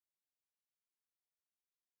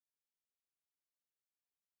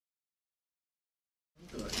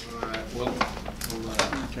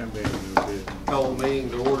Can't be any new business. Call the meeting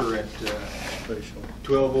to order at Special.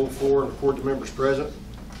 12:04 and record the members present.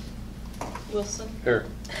 Wilson. Here.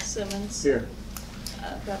 Simmons. Here.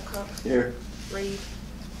 Babcock. Here. Reed.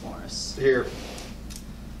 Morris. Here.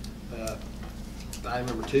 Item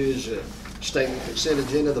number 2 is statement consent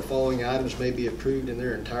agenda. The following items may be approved in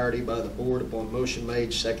their entirety by the board upon motion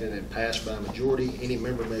made, seconded, and passed by a majority. Any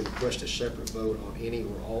member may request a separate vote on any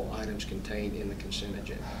or all items contained in the consent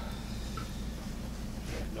agenda.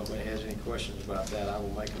 If nobody has any questions about that, I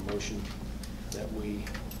will make a motion that we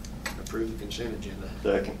approve the consent agenda.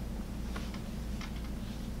 Second.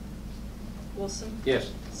 Wilson.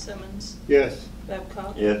 Yes. Simmons. Yes.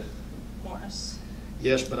 Babcock. Yes. Morris.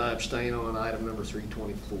 Yes, but I abstain on item number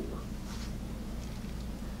 324.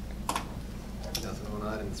 Nothing on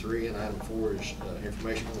item 3, and item 4 is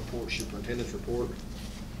informational report, superintendent's report.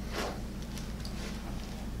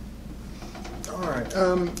 All right,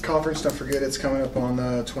 conference, don't forget it's coming up on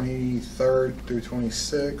the 23rd through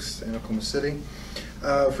 26th in Oklahoma City.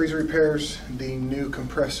 Freezer repairs, the new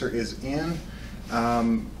compressor is in,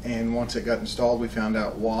 and once it got installed, we found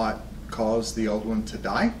out what caused the old one to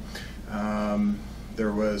die.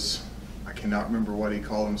 There was, I cannot remember what he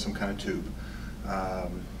called them, some kind of tube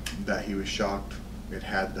that he was shocked it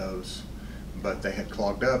had those, but they had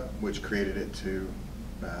clogged up, which created it to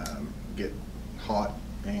get hot,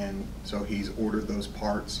 and so he's ordered those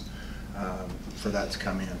parts for that to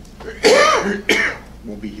come in.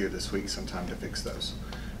 We'll be here this week sometime to fix those,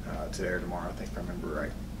 today or tomorrow, I think, if I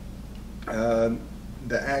remember right.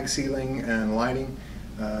 The ag ceiling and lighting,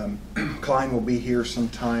 Klein will be here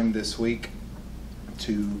sometime this week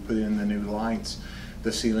to put in the new lights.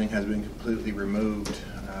 The ceiling has been completely removed.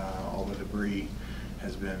 All the debris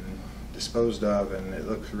has been disposed of, and it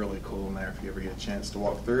looks really cool in there if you ever get a chance to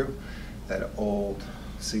walk through. That old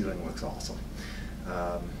ceiling looks awesome.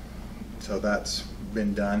 So that's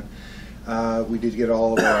been done. We did get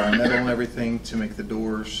all of our metal and everything to make the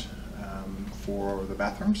doors for the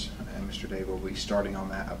bathrooms, and Mr. Dave will be starting on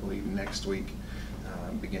that, I believe, next week.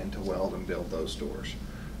 Begin to weld and build those doors.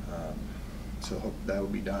 So hope that will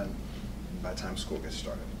be done by the time school gets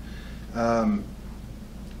started.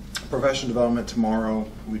 Professional development tomorrow.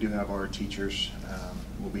 We do have our teachers.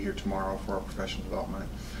 We'll be here tomorrow for our professional development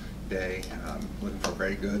day. Looking for a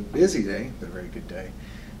very good, busy day, but a very good day.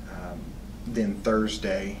 Then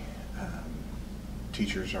Thursday,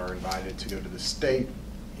 teachers are invited to go to the state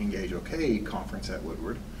Engage OK conference at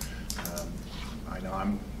Woodward. I know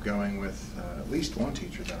I'm going with at least one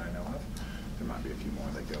teacher that I know of. There might be a few more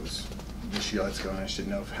that goes. Miss Sheila's going. I just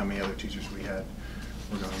didn't know how many other teachers we had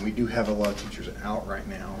were going. We do have a lot of teachers out right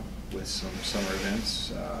now with some summer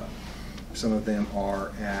events. Some of them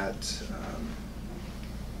are at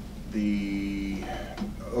the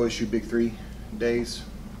OSU Big 3 days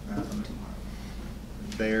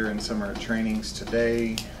there, and some are at trainings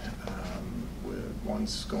today.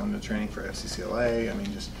 One's going to training for FCCLA. I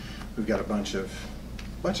mean, just we've got a bunch of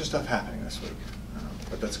stuff happening this week,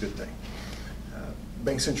 but that's a good thing.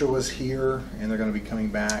 Bank Central was here, and they're going to be coming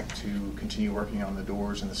back to continue working on the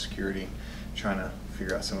doors and the security, trying to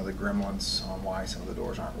figure out some of the gremlins on why some of the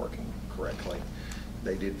doors aren't working correctly.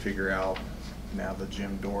 They did figure out now the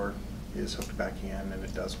gym door is hooked back in and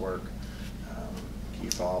it does work. Key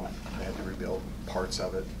fob, they had to rebuild parts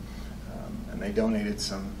of it, and they donated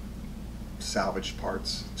some salvaged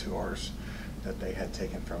parts to ours that they had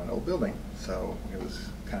taken from an old building. So it was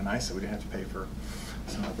kind of nice that we didn't have to pay for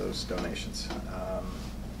some of those donations.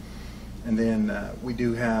 And then we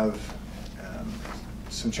do have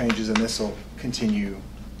some changes, and this will continue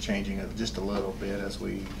changing just a little bit as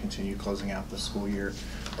we continue closing out the school year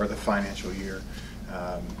or the financial year.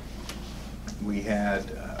 We had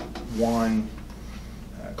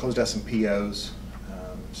closed out some POs.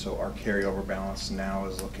 So our carryover balance now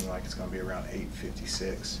is looking like it's going to be around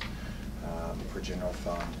 $856 for general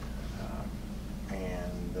fund,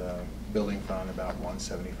 and the building fund about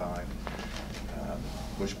 $175,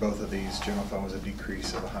 which both of these, general fund was a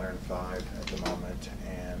decrease of $105 at the moment,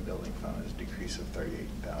 and building fund is a decrease of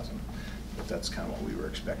 $38,000. But that's kind of what we were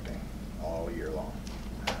expecting all year long.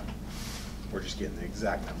 We're just getting the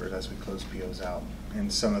exact numbers as we close POs out, and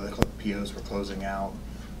some of the POs we're closing out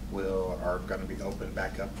are going to be opened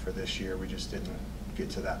back up for this year. We just didn't get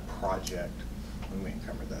to that project when we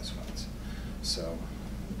encumbered those funds. So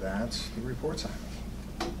that's the reports I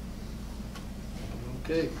have.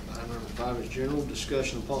 Okay, item number 5 is general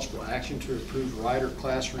discussion of possible action to approve Ryder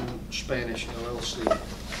Classroom Spanish LLC.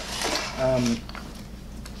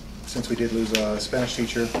 Since we did lose a Spanish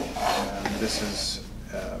teacher, this is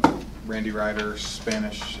Randy Ryder,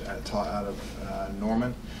 Spanish, taught out of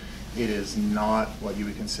Norman. It is not what you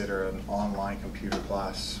would consider an online computer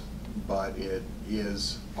class, but it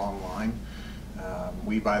is online.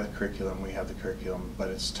 We buy the curriculum, we have the curriculum, but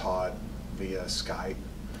it's taught via Skype.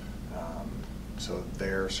 So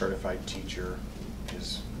their certified teacher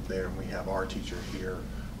is there, and we have our teacher here,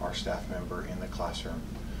 our staff member in the classroom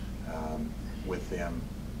with them,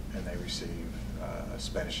 and they receive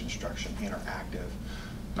Spanish instruction, interactive,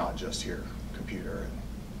 not just your computer and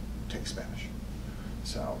take Spanish.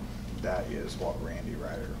 So that is what Randy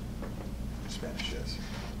Ryder Spanish is.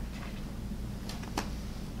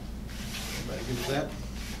 Everybody good with that?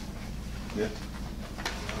 Yeah.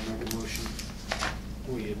 I'll make a motion.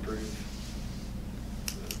 We approve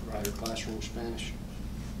the Ryder Classroom Spanish.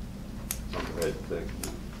 Go ahead, second.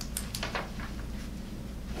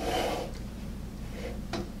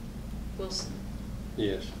 Wilson,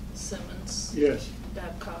 Yes. Simmons. Yes.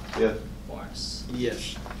 Babcock. Yes. Morris.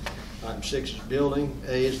 Yes. Item 6 is building.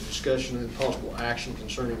 A is discussion and possible action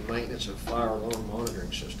concerning maintenance of fire alarm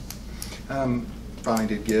monitoring system. Finally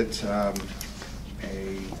did get a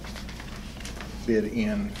bid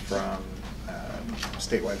in from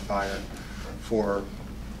Statewide Fire for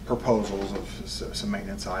proposals of some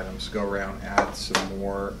maintenance items. Go around, add some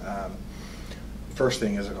more. First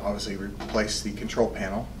thing is obviously replace the control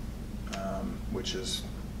panel, which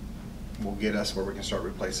will get us where we can start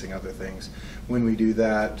replacing other things. When we do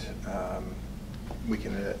that, we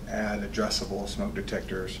can add addressable smoke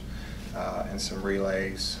detectors and some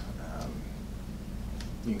relays.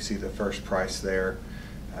 You can see the first price there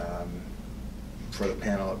for the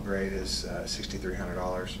panel upgrade is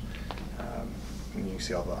 $6,300. And you can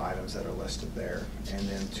see all the items that are listed there. And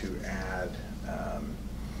then to add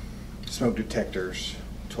smoke detectors,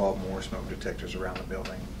 12 more smoke detectors around the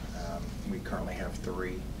building. We currently have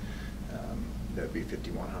 3. That'd be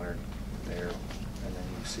 $5,100 there. And then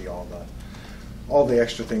you can see all the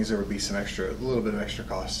extra things. There would be some extra, a little bit of extra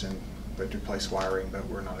cost in but to replace wiring, but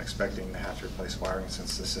we're not expecting to have to replace wiring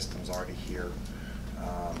since the system's already here.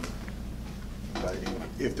 But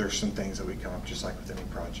if there's some things that we come up, just like with any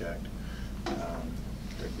project,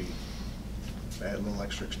 there'd be a little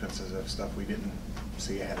extra expenses of stuff we didn't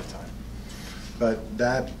see ahead of time. But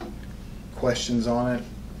that, questions on it?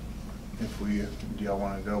 Do y'all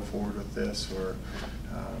want to go forward with this, or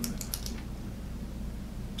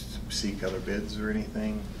seek other bids or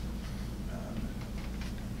anything?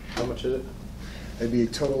 How much is it? It'd be a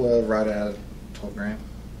total of right at 12 grand.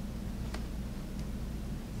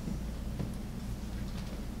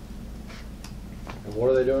 And what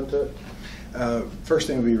are they doing to it? First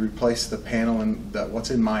thing would be replace the panel and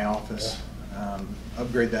what's in my office.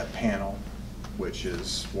 Upgrade that panel, which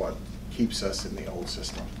is what keeps us in the old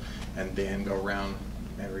system, and then go around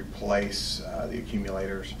and replace the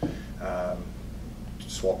accumulators,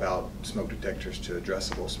 swap out smoke detectors to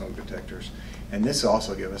addressable smoke detectors. And this will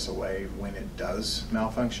also give us a way when it does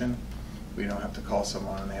malfunction, we don't have to call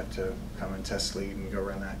someone and they have to come and test lead and go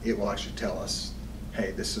around that. It will actually tell us,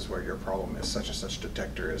 hey, this is where your problem is. Such and such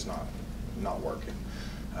detector is not working.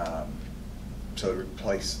 So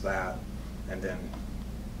replace that and then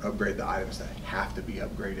upgrade the items that have to be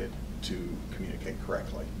upgraded to communicate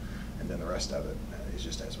correctly. And then the rest of it is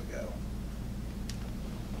just as we go.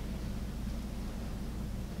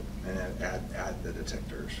 And then add the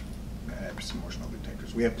detectors, add some more smoke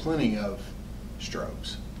detectors. We have plenty of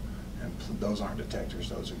strobes, and those aren't detectors,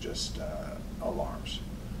 those are just alarms.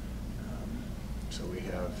 So we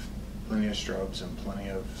have plenty of strobes and plenty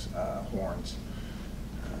of horns,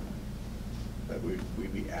 but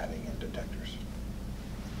we'd be adding in detectors.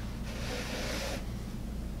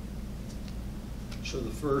 So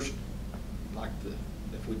the first,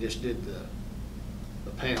 if we just did the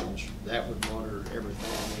panels, that would monitor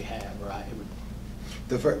everything we have, right? It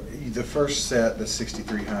would. The first set, the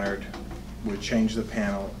 6,300, would change the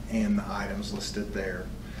panel and the items listed there,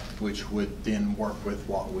 which would then work with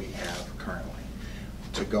what we have currently.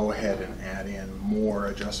 To go ahead and add in more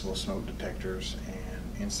adjustable smoke detectors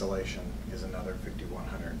and installation is another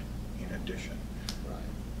 5,100 in addition. Right.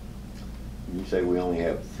 You say we only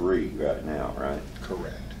have 3 right now, right?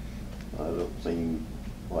 Correct. I don't seem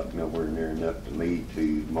like nowhere near enough to me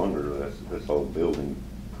to monitor this whole building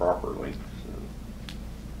properly.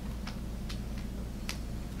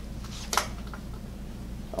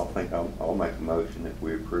 So I'll make a motion if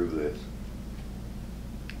we approve this.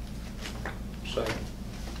 Second.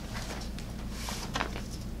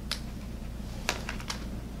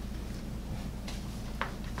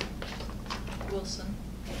 Wilson,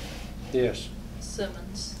 Yes.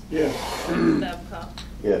 Simmons. Yes. Babcock.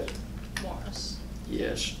 Yes. Morris.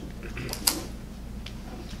 Yes.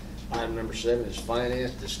 Item number 7 is finance,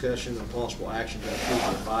 discussion and possible action to approve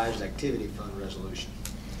the revised activity fund resolution.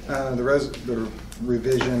 The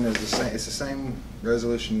revision is the same, it's the same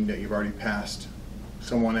resolution that you've already passed.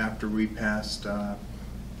 Someone after we passed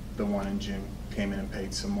the one in June came in and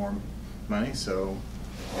paid some more money, so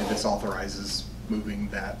and this authorizes moving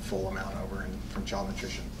that full amount over from child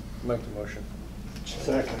nutrition. Make the motion.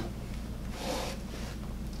 Second.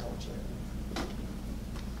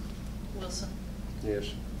 Wilson, Yes.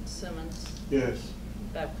 Simmons, Yes.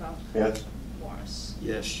 Babcock, Yes. Morris.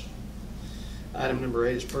 Yes. Item number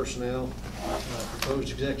 8 is personnel.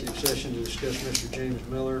 Proposed executive session to discuss Mr. James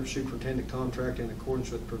Miller, superintendent contract in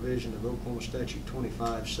accordance with provision of Oklahoma Statute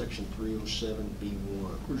 25, Section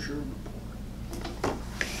 307B1. Where's your report?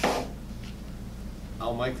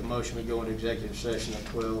 I'll make the motion to go into executive session at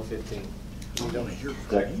 12:15. You don't,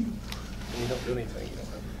 Second. you don't do anything, you don't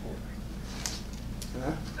have a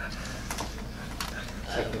report.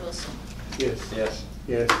 Wilson, Yes. Yes.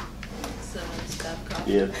 Yes. Simmons, Babcock.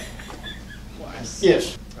 Yes. Morris.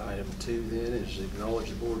 Yes. Item 2 then is acknowledge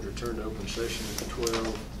the board's return to open session at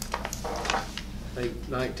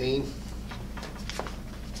 12:19.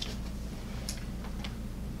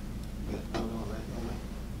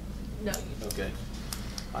 No, you Okay.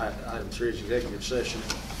 Item 3 is executive session,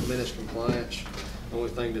 minutes compliance. The only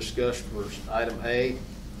thing discussed was item A,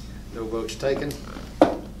 no votes taken.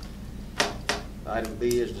 Item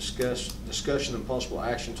B is discussion and possible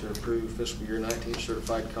action to approve fiscal year 19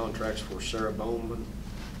 certified contracts for Sarah Bowman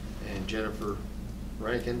and Jennifer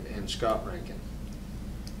Rankin and Scott Rankin.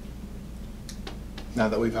 Now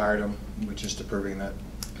that we've hired them, we're just approving that,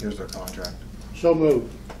 here's their contract. So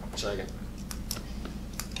moved. Second.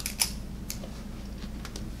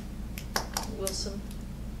 Wilson,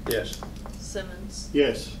 Yes. Simmons,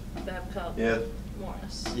 Yes. Babcock. Yes.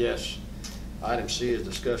 Morris. Yes. Item C is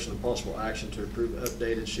discussion and possible action to approve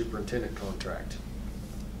updated superintendent contract.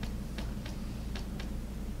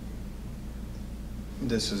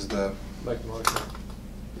 This is the, Make the motion.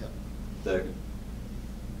 Second.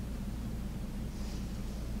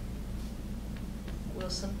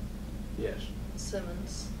 Wilson, Yes.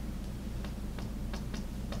 Simmons,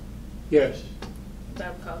 Yes.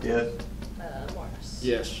 Babcock. Yes. Morris.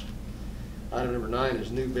 Yes. Item number 9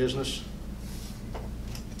 is new business.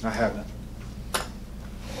 I have none.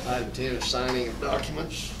 Item 10 is signing of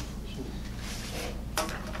documents.